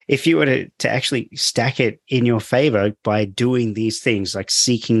if you were to actually stack it in your favor by doing these things, like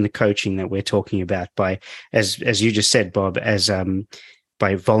seeking the coaching that we're talking about, by, as you just said, Bob,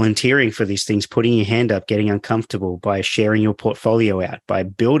 by volunteering for these things, putting your hand up, getting uncomfortable, by sharing your portfolio out, by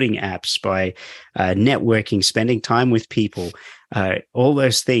building apps, by networking, spending time with people, all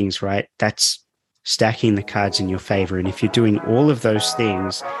those things, right? That's stacking the cards in your favor. And if you're doing all of those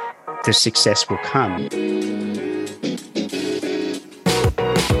things, the success will come.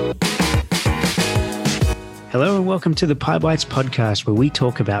 Hello and welcome to the PyBites podcast, where we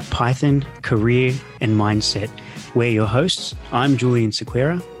talk about Python, career, and mindset. We're your hosts. I'm Julian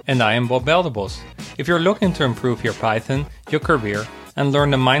Sequeira. And I am Bob Belderbos. If you're looking to improve your Python, your career, and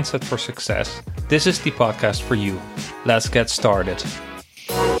learn the mindset for success, this is the podcast for you. Let's get started.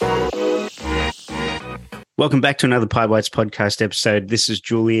 Welcome back to another PyBites podcast episode. This is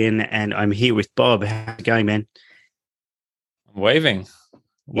Julian, and I'm here with Bob. How's it going, man? I'm waving.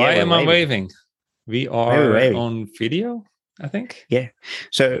 Why am I waving? We are on video, I think. Yeah.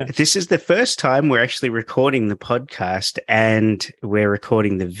 So this is the first time we're actually recording the podcast, and we're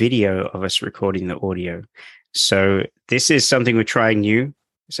recording the video of us recording the audio. So this is something we're trying new.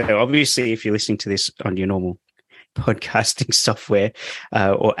 So obviously, if you're listening to this on your normal podcasting software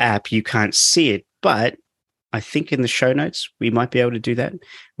or app, you can't see it. But I think in the show notes, we might be able to do that.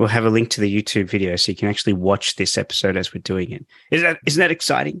 We'll have a link to the YouTube video so you can actually watch this episode as we're doing it. Isn't that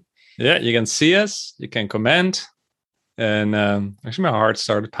exciting? Yeah, you can see us, you can comment, and actually my heart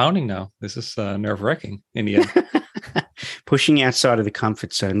started pounding now. This is nerve-wracking in the end. Pushing outside of the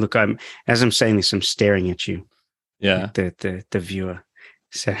comfort zone. Look, as I'm saying this, I'm staring at you. Yeah. The viewer.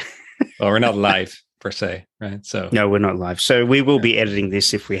 So well, we're not live per se, right? So no, we're not live. So we will be editing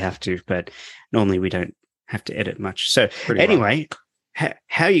this if we have to, but normally we don't have to edit much. So anyway,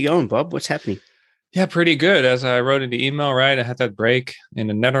 how are you going, Bob? What's happening? Yeah, pretty good. As I wrote in the email, right? I had that break in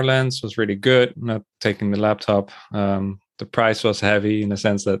the Netherlands. It was really good. Not taking the laptop. The price was heavy in the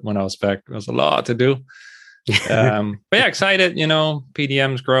sense that when I was back, there was a lot to do. But yeah, excited. You know,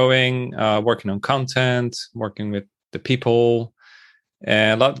 PDM's growing, working on content, working with the people,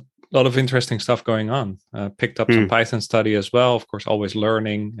 and a lot of interesting stuff going on. Picked up some Python study as well. Of course, always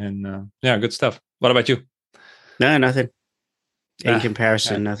learning, and yeah, good stuff. What about you? No, nothing. In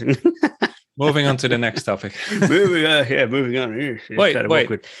comparison, nothing. Moving on to the next topic. moving on.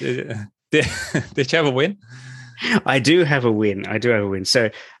 Wait. Did you have a win? I do have a win. So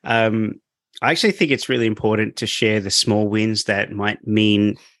I actually think it's really important to share the small wins that might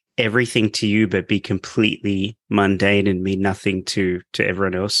mean everything to you, but be completely mundane and mean nothing to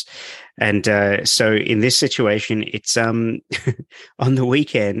everyone else. And so in this situation, it's on the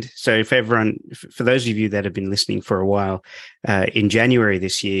weekend. So for those of you that have been listening for a while, in January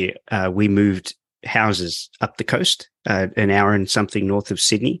this year, we moved houses up the coast, an hour and something north of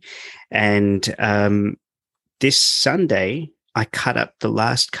Sydney. And this Sunday, I cut up the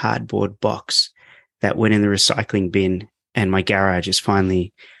last cardboard box that went in the recycling bin, and my garage is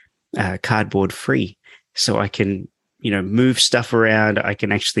finally cardboard free, so I can move stuff around. I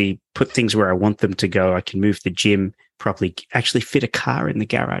can actually put things where I want them to go. I can move the gym properly, actually fit a car in the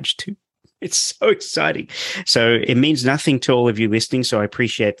garage too. It's so exciting. So it means nothing to all of you listening, so I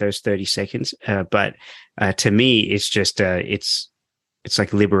appreciate those 30 seconds, but to me it's just it's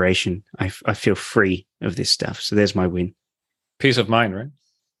like liberation. I feel free of this stuff. So there's my win. Peace of mind,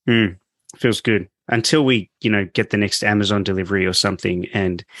 right? Feels good. Until we, get the next Amazon delivery or something,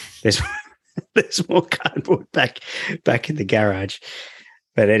 and there's more cardboard back in the garage.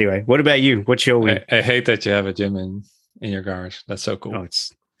 But anyway, what about you? What's your win? I hate that you have a gym in your garage. That's so cool. Oh,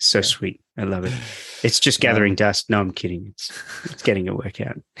 it's so sweet. I love it. It's just gathering dust. No, I'm kidding. It's getting a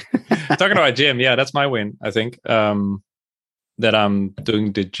workout. Talking about gym, yeah, that's my win. I think that I'm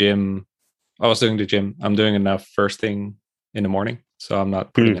doing the gym. I was doing the gym. I'm doing enough first thing in the morning, so I'm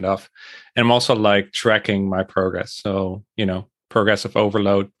not putting it off. And I'm also like tracking my progress. So, progressive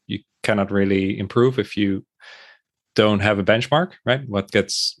overload, you cannot really improve if you don't have a benchmark, right? What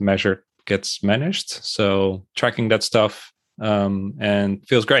gets measured gets managed. So tracking that stuff and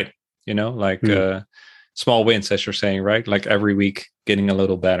feels great, small wins, as you're saying, right? Like every week getting a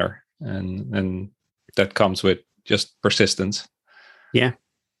little better. And that comes with just persistence. Yeah.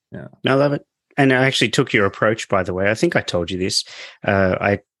 I love it. And I actually took your approach, by the way. I think I told you this.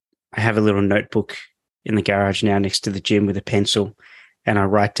 I have a little notebook in the garage now next to the gym with a pencil, and I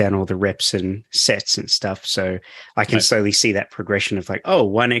write down all the reps and sets and stuff. So I can slowly see that progression of like,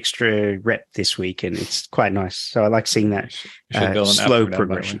 one extra rep this week. And it's quite nice. So I like seeing that slow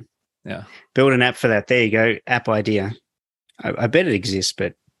progression. Yeah. Build an app for that. There you go. App idea. I bet it exists,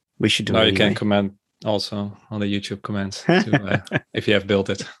 but we should do it anyway. You can also on the YouTube comments to, if you have built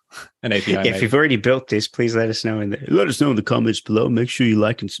it, an API. Yeah, if you've already built this, please let us know in the comments below. Make sure you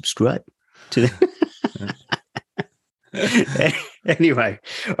like and subscribe to the. Anyway,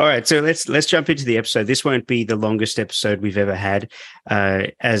 all right. So let's jump into the episode. This won't be the longest episode we've ever had,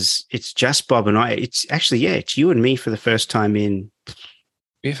 as it's just Bob and I. It's actually it's you and me for the first time in.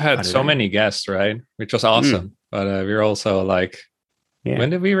 We've had so many guests, right? Which was awesome, but we're also like. Yeah.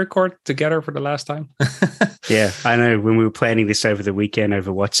 When did we record together for the last time? Yeah, I know. When we were planning this over the weekend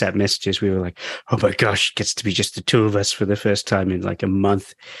over WhatsApp messages, we were like, oh my gosh, it gets to be just the two of us for the first time in like a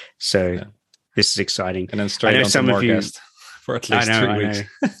month. So this is exciting. And then straight on some more guests for at least 3 weeks.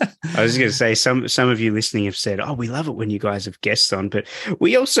 I was going to say, some of you listening have said, oh, we love it when you guys have guests on, but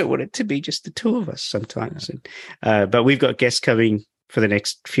we also want it to be just the two of us sometimes. And, but we've got guests coming for the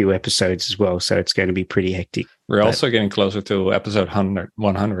next few episodes as well. So it's going to be pretty hectic. We're also getting closer to episode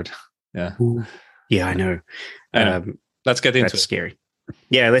 100. Yeah. Ooh. Yeah, I know. Let's get into it. That's scary.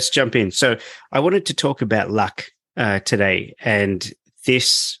 Yeah, let's jump in. So I wanted to talk about luck today. And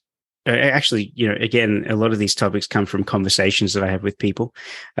this, actually, again, a lot of these topics come from conversations that I have with people.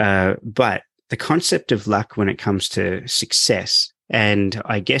 But the concept of luck when it comes to success, and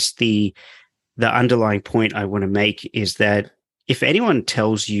I guess the underlying point I want to make is that if anyone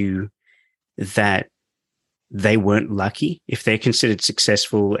tells you that they weren't lucky, if they're considered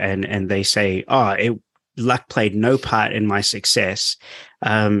successful and they say, luck played no part in my success,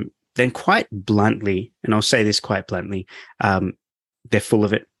 then quite bluntly, and I'll say this quite bluntly, they're full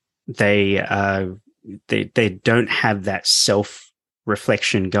of it. They don't have that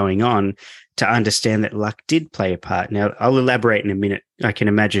self-reflection going on to understand that luck did play a part. Now, I'll elaborate in a minute. I can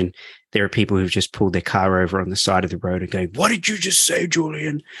imagine there are people who've just pulled their car over on the side of the road and going, what did you just say,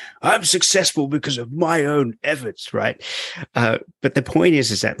 Julian? I'm successful because of my own efforts, right? But the point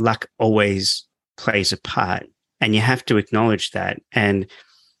is that luck always plays a part, and you have to acknowledge that. And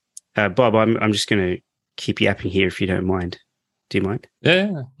Bob, I'm just going to keep yapping here if you don't mind. Do you mind?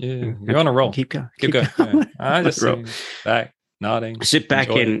 Yeah. You're on a roll. Keep going. Keep going. Yeah. I just sitting back, nodding. Sit back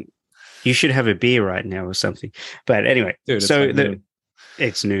and you should have a beer right now or something. But anyway, dude,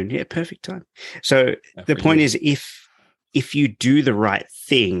 it's noon. Yeah, perfect time. So the point is, if you do the right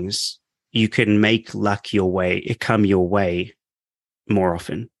things, you can make luck come your way more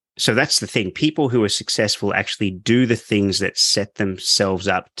often. So that's the thing. People who are successful actually do the things that set themselves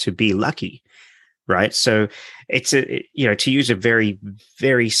up to be lucky, right? So it's to use a very,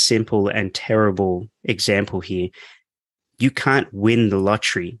 very simple and terrible example here. You can't win the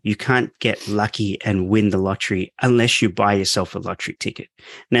lottery. You can't get lucky and win the lottery unless you buy yourself a lottery ticket.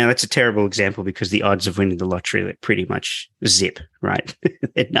 Now, that's a terrible example because the odds of winning the lottery are pretty much zip, right?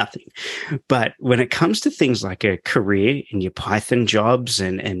 They're nothing. But when it comes to things like a career in your Python jobs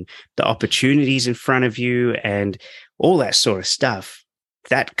and the opportunities in front of you and all that sort of stuff,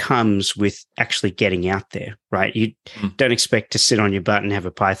 that comes with actually getting out there, right? You don't expect to sit on your butt and have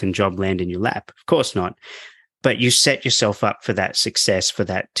a Python job land in your lap. Of course not. But you set yourself up for that success, for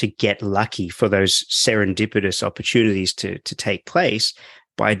that to get lucky, for those serendipitous opportunities to take place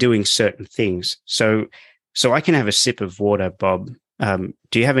by doing certain things. So I can have a sip of water, Bob.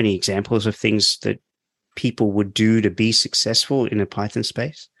 Do you have any examples of things that people would do to be successful in a Python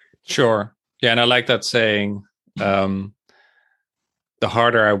space? Sure. Yeah, and I like that saying, the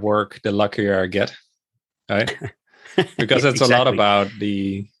harder I work, the luckier I get, right? Because it's exactly. A lot about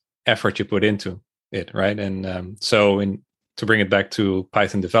the effort you put into it, right? And to bring it back to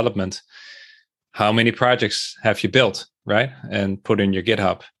Python development, how many projects have you built, right? And put in your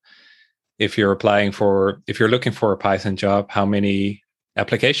GitHub. If you're looking for a Python job, how many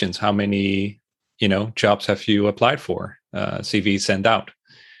applications, how many, jobs have you applied for, CVs sent out,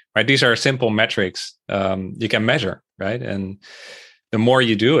 right? These are simple metrics you can measure, right? And the more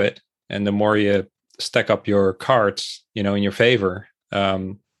you do it and the more you stack up your cards, in your favor,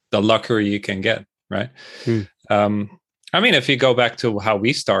 the luckier you can get. Right. If you go back to how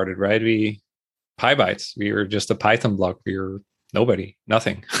we started, right? PyBites, we were just a Python blog. We were nobody,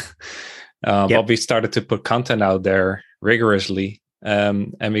 nothing. But we started to put content out there rigorously.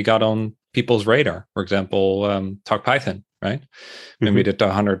 And we got on people's radar. For example, Talk Python, right? When we did the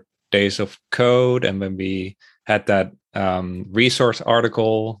 100 days of code and when we had that resource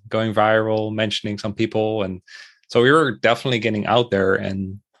article going viral, mentioning some people. And so we were definitely getting out there,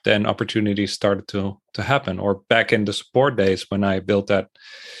 and then opportunities started to happen. Or back in the support days when I built that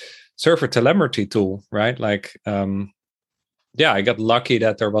server telemetry tool, right? I got lucky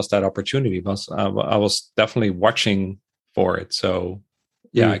that there was that opportunity. I was definitely watching for it. So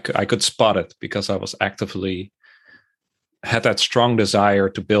I could spot it because I was actively had that strong desire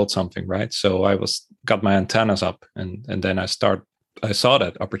to build something, right? So I got my antennas up, and then I saw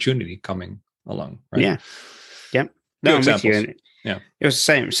that opportunity coming along, right? Yeah. Yep. No, Two I'm with you. examples. And Yeah. it was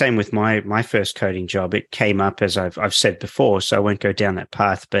the same with my first coding job. It came up, as I've said before, so I won't go down that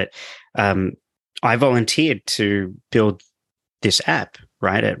path. But I volunteered to build this app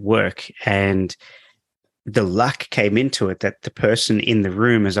right at work, and the luck came into it that the person in the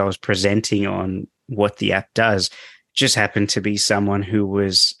room, as I was presenting on what the app does, just happened to be someone who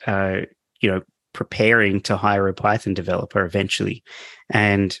was, preparing to hire a Python developer eventually,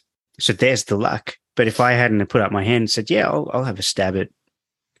 and so there's the luck. But if I hadn't put up my hand and said, "Yeah, I'll have a stab at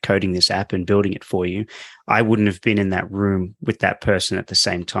coding this app and building it for you," I wouldn't have been in that room with that person at the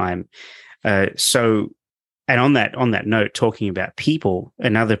same time. And on that note, talking about people,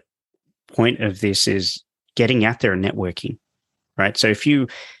 another point of this is getting out there and networking, right? So if you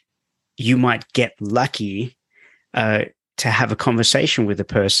might get lucky to have a conversation with a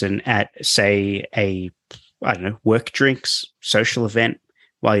person at, say, work drinks, social event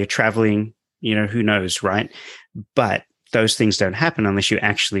while you're traveling, who knows, right? But those things don't happen unless you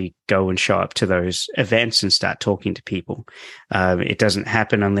actually go and show up to those events and start talking to people. It doesn't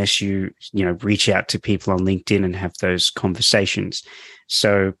happen unless you reach out to people on LinkedIn and have those conversations.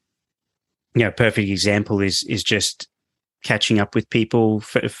 So, perfect example is just catching up with people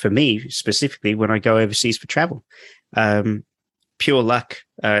for me specifically when I go overseas for travel. Pure luck.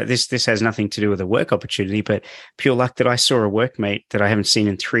 This has nothing to do with a work opportunity, but pure luck that I saw a workmate that I haven't seen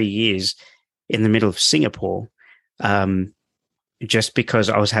in 3 years in the middle of Singapore, just because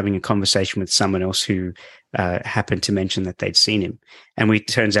I was having a conversation with someone else who happened to mention that they'd seen him. And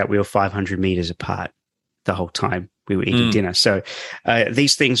turns out we were 500 meters apart the whole time we were eating dinner. So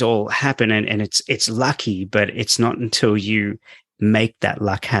these things all happen, and it's lucky, but it's not until you make that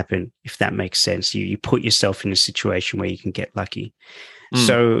luck happen, if that makes sense. You put yourself in a situation where you can get lucky.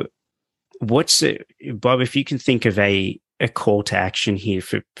 So Bob, if you can think of a call to action here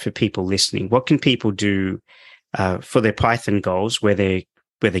for people listening, what can people do for their Python goals, where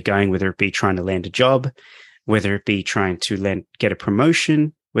they're going, whether it be trying to land a job, whether it be trying to get a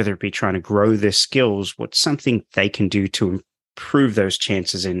promotion, whether it be trying to grow their skills? What's something they can do to improve those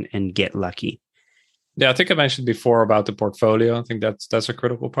chances and get lucky? Yeah, I think I mentioned before about the portfolio. I think that's a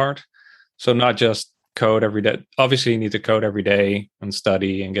critical part. So not just code every day. Obviously, you need to code every day and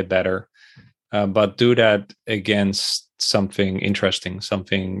study and get better, but do that against something interesting,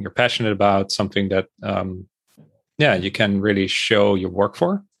 something you're passionate about, something that you can really show your work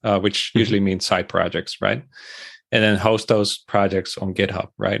for, which usually means side projects, right? And then host those projects on GitHub,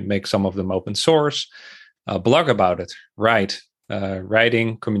 right? Make some of them open source, blog about it,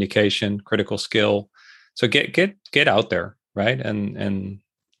 writing, communication, critical skill. So get out there, right? And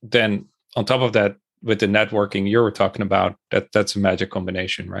then on top of that, with the networking you were talking about, that's a magic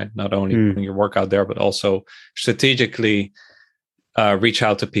combination, right? Not only putting your work out there, but also strategically reach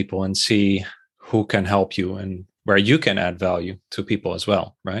out to people and see who can help you and where you can add value to people as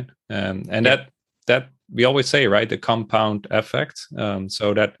well, right? That we always say, right, the compound effect.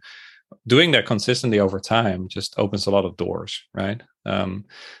 So that doing that consistently over time just opens a lot of doors, right? So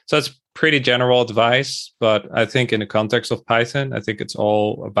that's pretty general advice, but I think in the context of Python, I think it's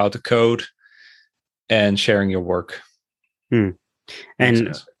all about the code and sharing your work. And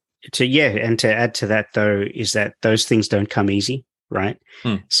to add to that, though, is that those things don't come easy, right?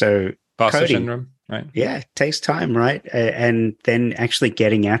 So Imposter syndrome, right? Yeah, it takes time, right? And then actually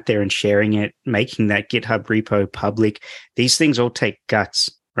getting out there and sharing it, making that GitHub repo public. These things all take guts,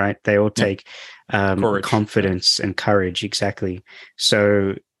 right? They all take confidence and courage. Exactly.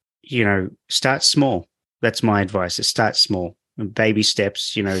 So, start small. That's my advice. Is start small, baby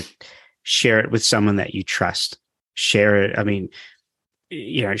steps. Share it with someone that you trust. Share it.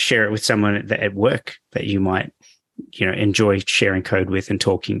 Share it with someone at work that you might, enjoy sharing code with and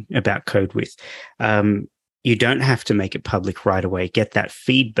talking about code with. You don't have to make it public right away. Get that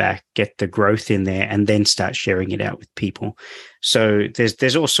feedback, get the growth in there, and then start sharing it out with people. So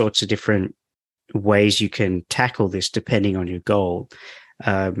there's all sorts of different ways you can tackle this depending on your goal.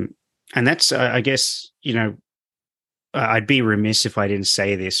 And that's, I guess, I'd be remiss if I didn't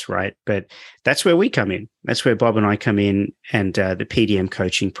say this, right? But that's where we come in. That's where Bob and I come in, and the PDM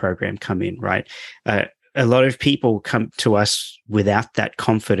coaching program come in, right? A lot of people come to us without that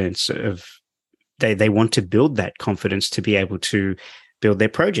confidence of they want to build that confidence to be able to build their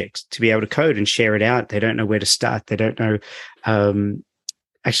projects, to be able to code and share it out. They don't know where to start. They don't know.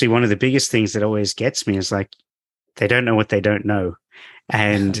 Actually, one of the biggest things that always gets me is like, they don't know what they don't know.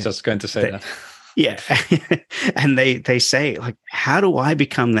 And I'm just going to say that. Yeah. And they say, like, how do I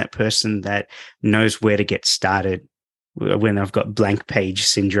become that person that knows where to get started when I've got blank page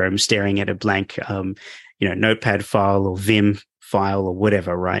syndrome, staring at a blank, notepad file or Vim file or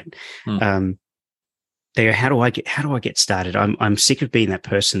whatever, right? They go, how do I get started? I'm sick of being that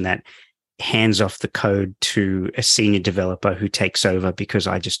person that hands off the code to a senior developer who takes over because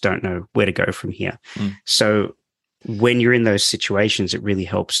I just don't know where to go from here. So when you're in those situations, it really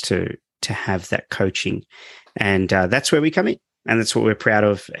helps to have that coaching, and that's where we come in, and that's what we're proud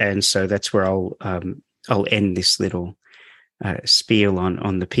of. And so that's where I'll end this little spiel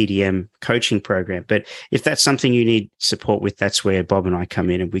on the PDM coaching program. But if that's something you need support with, that's where Bob and I come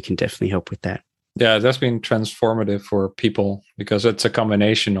in, and we can definitely help with that. Yeah, that's been transformative for people because it's a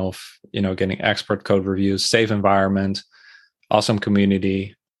combination of, getting expert code reviews, safe environment, awesome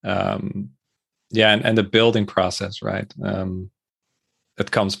community, and the building process, right?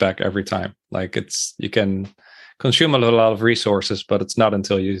 It comes back every time. Like you can consume a lot of resources, but it's not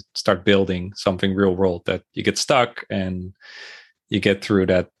until you start building something real world that you get stuck and you get through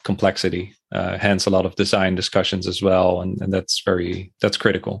that complexity. Hence a lot of design discussions as well. And that's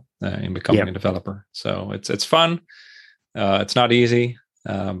critical in becoming a developer. So it's fun. It's not easy,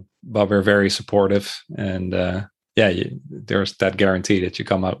 but we're very supportive. And there's that guarantee that you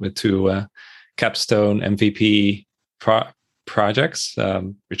come out with 2 capstone MVP projects,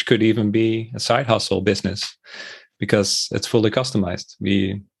 which could even be a side hustle business because it's fully customized.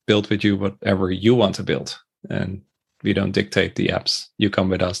 We build with you whatever you want to build, and we don't dictate the apps. You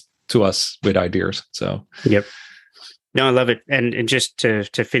come to us with ideas. So yep. No, I love it. And just to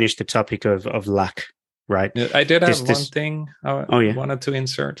finish the topic of luck, right? I did have one thing I wanted to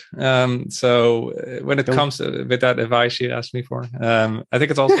insert. So when it comes with that advice you asked me for, I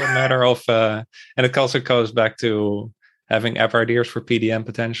think it's also a matter of, and it also goes back to having app ideas for PDM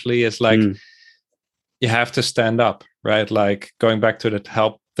potentially. It's like you have to stand up, right? Like going back to the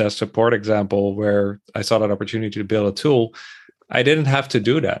help desk support example where I saw that opportunity to build a tool. I didn't have to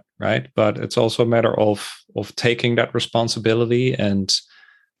do that, right? But it's also a matter of taking that responsibility and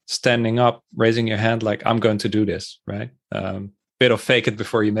standing up, raising your hand, like I'm going to do this, right? Bit of fake it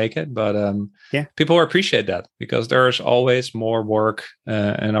before you make it, but people appreciate that because there's always more work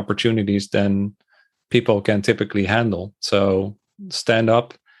and opportunities than people can typically handle. So stand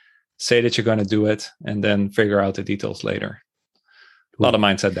up, say that you're going to do it, and then figure out the details later. A lot of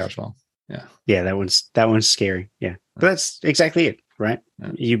mindset there as well. Yeah, that one's scary. Yeah, but that's exactly it, right?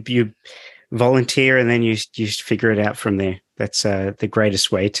 You volunteer and then you figure it out from there. That's the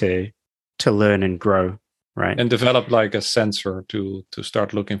greatest way to learn and grow, right? And develop like a sensor to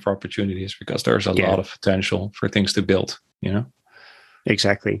start looking for opportunities because there's a lot of potential for things to build.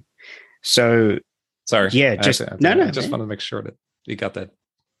 Exactly. So sorry, yeah, I just want to make sure that you got that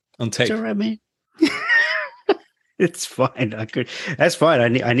on tape. It's all right, man. It's fine. That's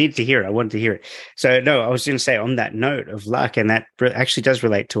fine. I need to hear it. I wanted to hear it. So no, I was going to say on that note of luck, and that actually does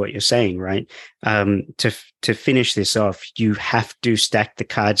relate to what you're saying, right? To finish this off, you have to stack the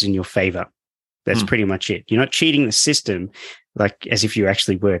cards in your favor. That's pretty much it. You're not cheating the system, like as if you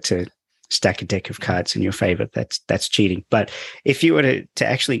actually were to stack a deck of cards in your favor. That's cheating. But if you were to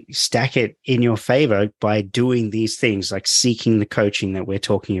actually stack it in your favor by doing these things, like seeking the coaching that we're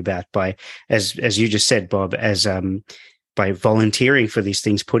talking about, by as you just said, Bob, as by volunteering for these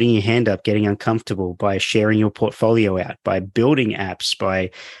things, putting your hand up, getting uncomfortable, by sharing your portfolio out, by building apps,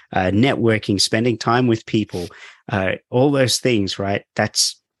 by networking, spending time with people, all those things, right?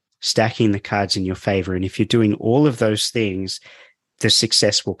 That's stacking the cards in your favor. And if you're doing all of those things, the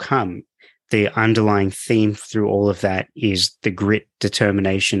success will come. The underlying theme through all of that is the grit,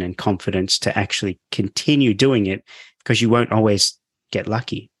 determination, and confidence to actually continue doing it, because you won't always get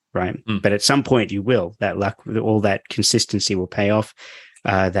lucky, right? But at some point you will. That luck, all that consistency will pay off.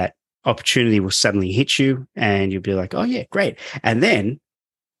 That opportunity will suddenly hit you and you'll be like, oh yeah, great. And then,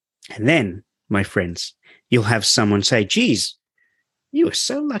 my friends, you'll have someone say, geez, you were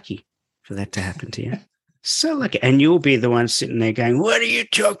so lucky for that to happen to you. So lucky. And you'll be the one sitting there going, what are you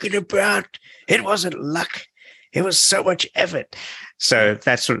talking about? It wasn't luck. It was so much effort. So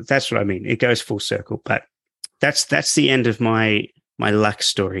that's what I mean. It goes full circle. But that's the end of my luck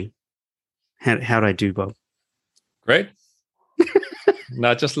story. How'd I do, Bob? Great.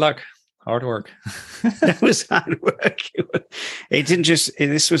 Not just luck, hard work. That was hard work. It didn't just,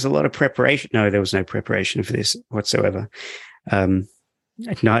 this was a lot of preparation. No, there was no preparation for this whatsoever. None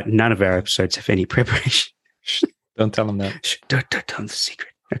of our episodes have any preparation. Don't tell them that. Don't tell them the secret.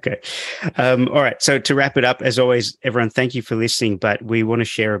 Okay. All right. So to wrap it up, as always, everyone, thank you for listening. But we want to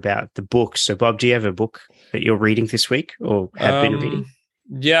share about the book. So, Bob, do you have a book that you're reading this week or have been reading?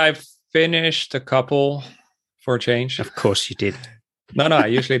 Yeah, I've finished a couple for a change. Of course you did. No, I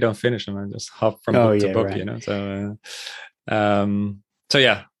usually don't finish them. I just hop from book to book, right. you know. So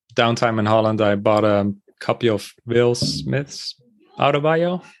yeah, downtime in Holland. I bought a copy of Will Smith's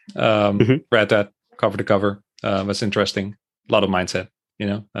autobio. Read that cover to cover. Was interesting. A lot of mindset, you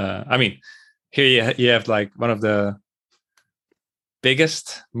know. I mean, here you have like one of the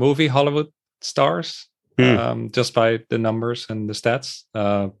biggest movie Hollywood stars, just by the numbers and the stats.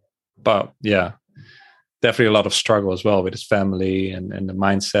 But yeah, definitely a lot of struggle as well with his family and the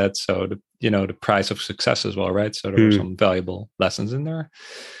mindset. So the price of success as well, right? So there were some valuable lessons in there.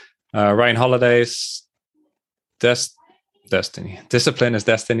 Ryan Holiday's Destiny. Discipline is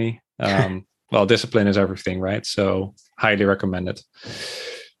destiny. Well, discipline is everything, right? So highly recommend it.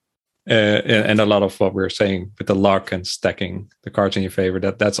 And a lot of what we're saying with the luck and stacking the cards in your favor,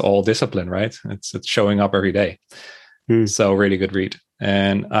 that's all discipline, right? It's showing up every day. So really good read.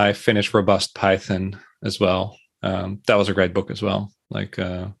 And I finished Robust Python as well. That was a great book as well. Like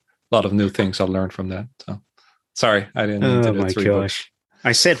a lot of new things I learned from that. So sorry, I didn't mean to do 3 books.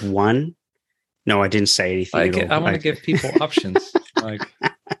 I said 1. No, I didn't say anything. I want to give people options, like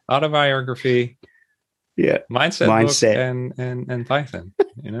autobiography, mindset book, and Python.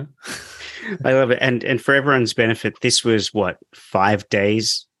 You know, I love it. And for everyone's benefit, this was what 5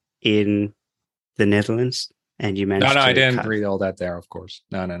 days in the Netherlands. And you managed I didn't read all that there, of course.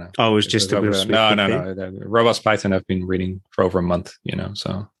 No. Oh, it was just a Will Smith. No. Robust Python I've been reading for over a month, you know,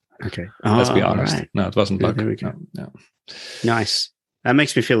 so. Okay. Let's be honest. Right. No, it wasn't luck. There we go. No. Nice. That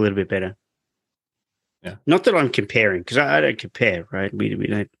makes me feel a little bit better. Yeah. Not that I'm comparing, because I don't compare, right? We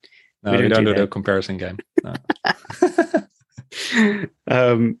don't. No, we don't do the comparison game. No. I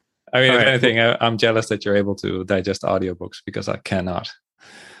mean, if anything, I'm jealous that you're able to digest audiobooks because I cannot.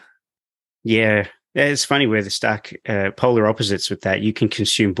 Yeah. It's funny where the stark polar opposites with that. You can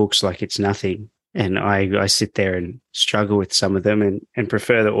consume books like it's nothing. And I sit there and struggle with some of them and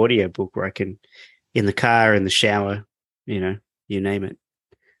prefer the audio book where I can, in the car, in the shower, you know, you name it,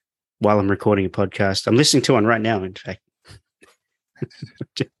 while I'm recording a podcast. I'm listening to one right now, in fact.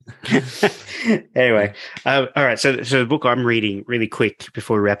 Anyway, all right. So the book I'm reading really quick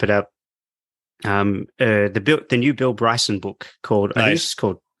before we wrap it up, the new Bill Bryson book called, I think it's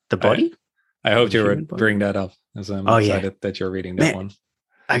called The Body. I hope you would bring that up, as I'm excited that you're reading that one.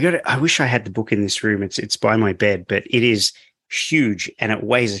 I wish I had the book in this room. It's by my bed, but it is huge and it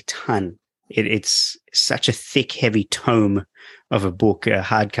weighs a ton. It's such a thick, heavy tome of a book, a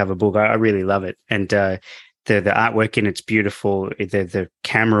hardcover book. I really love it. And the artwork in it's beautiful. The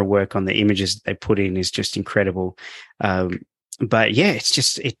camera work on the images that they put in is just incredible. But yeah, it's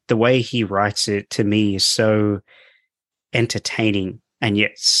just the way he writes it to me is so entertaining and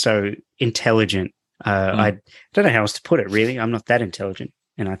yet so intelligent. I don't know how else to put it, really. I'm not that intelligent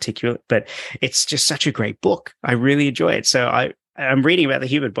and articulate, but it's just such a great book. I really enjoy it. So I'm reading about the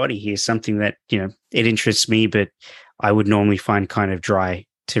human body here, something that, you know, it interests me, but I would normally find kind of dry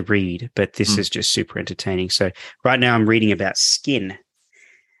to read, but this is just super entertaining. So right now I'm reading about skin,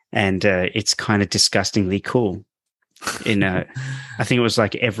 and it's kind of disgustingly cool. I think it was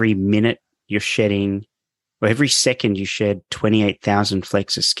like every minute you're shedding, or every second you shed 28,000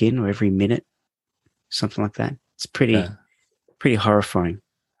 flakes of skin, or every minute, something like that. It's pretty horrifying.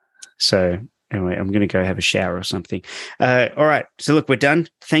 So anyway, I'm going to go have a shower or something. All right. So look, we're done.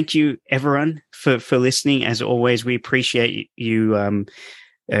 Thank you, everyone, for listening. As always, we appreciate you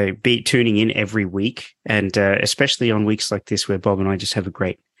tuning in every week, and especially on weeks like this where Bob and I just have a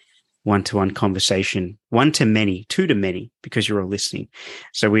great one-to-one conversation, one to many, two to many, because you're all listening.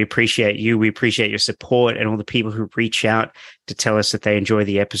 So we appreciate you. We appreciate your support and all the people who reach out to tell us that they enjoy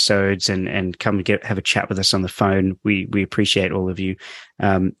the episodes and come and have a chat with us on the phone. We appreciate all of you.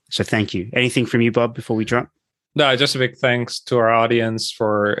 So thank you. Anything from you, Bob, before we drop? No, just a big thanks to our audience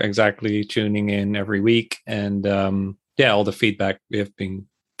for exactly tuning in every week, and all the feedback we have been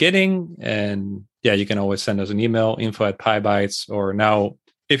getting. And you can always send us an email, info@PyBytes, or now,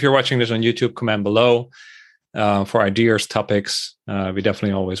 if you're watching this on YouTube, comment below for ideas, topics. We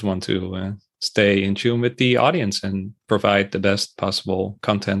definitely always want to stay in tune with the audience and provide the best possible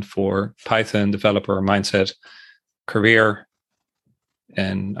content for Python developer mindset, career,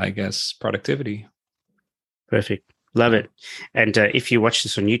 and I guess productivity. Perfect. Love it. And if you watch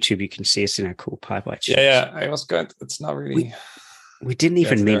this on YouTube, you can see us in our cool PyBytes. Yeah, I was good. It's not really... We didn't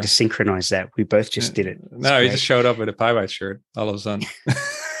even mean to synchronize that. We both just did it. No, he just showed up with a PyBytes shirt all of a sudden.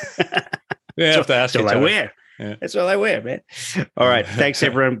 We have to ask That's all I wear. Yeah. That's all I wear, man. All right. Thanks,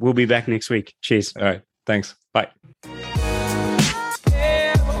 everyone. We'll be back next week. Cheers. All right. Thanks. Bye.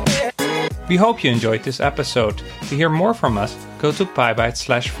 We hope you enjoyed this episode. To hear more from us, go to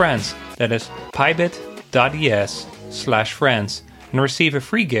PyBytes/friends. That is pybit.es/friends. and receive a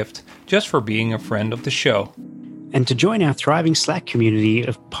free gift just for being a friend of the show. And to join our thriving Slack community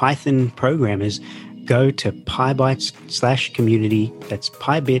of Python programmers, go to PyBites/community. That's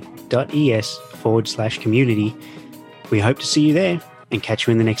pybit.es/community. We hope to see you there and catch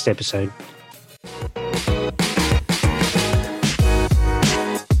you in the next episode.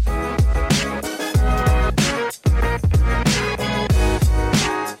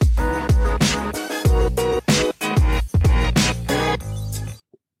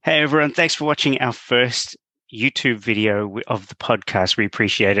 Hey everyone, thanks for watching our first YouTube video of the podcast. We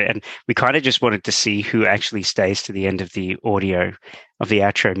appreciate it. And we kind of just wanted to see who actually stays to the end of the audio of the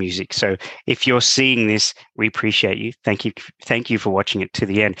outro music. So if you're seeing this, we appreciate you. Thank you. Thank you for watching it to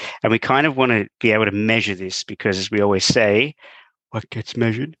the end. And we kind of want to be able to measure this because, as we always say, what gets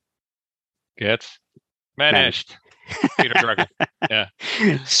measured gets managed. Peter Drucker. Yeah.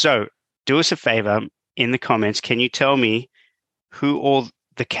 So do us a favor in the comments. Can you tell me who all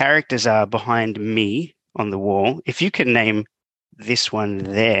the characters are behind me on the wall? If you can name this one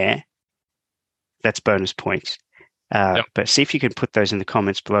there, that's bonus points. Yep. But see if you can put those in the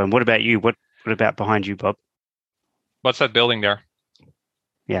comments below. And what about you? What about behind you, Bob? What's that building there?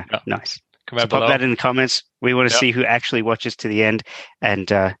 Yeah. Nice. Comment Pop below. that in the comments. We want to see who actually watches to the end. And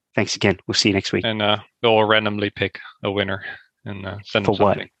thanks again. We'll see you next week. And we'll randomly pick a winner and send them For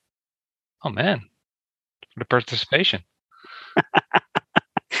what? something. Oh, man. For the participation.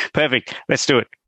 Perfect. Let's do it.